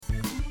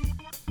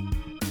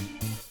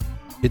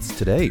It's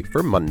today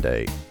for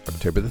Monday,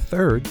 October the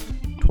 3rd,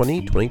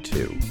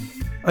 2022.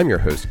 I'm your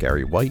host,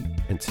 Gary White,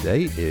 and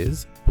today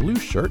is Blue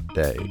Shirt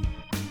Day.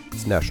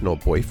 It's National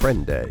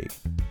Boyfriend Day,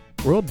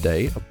 World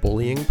Day of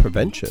Bullying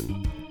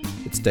Prevention.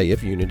 It's Day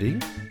of Unity,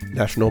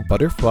 National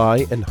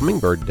Butterfly and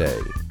Hummingbird Day,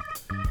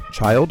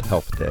 Child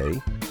Health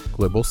Day,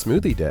 Global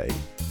Smoothie Day,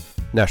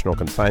 National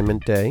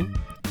Consignment Day,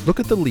 Look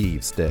at the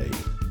Leaves Day,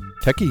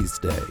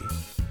 Techies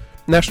Day,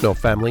 National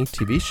Family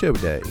TV Show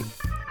Day,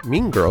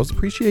 Mean Girls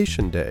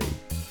Appreciation Day,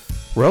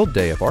 World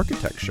Day of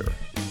Architecture,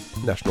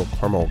 National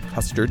Caramel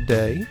Custard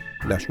Day,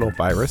 National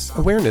Virus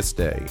Awareness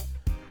Day,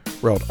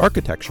 World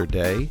Architecture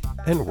Day,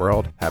 and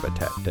World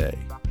Habitat Day.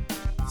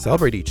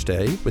 Celebrate each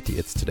day with the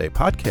It's Today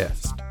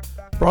podcast,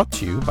 brought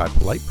to you by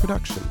Polite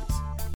Productions.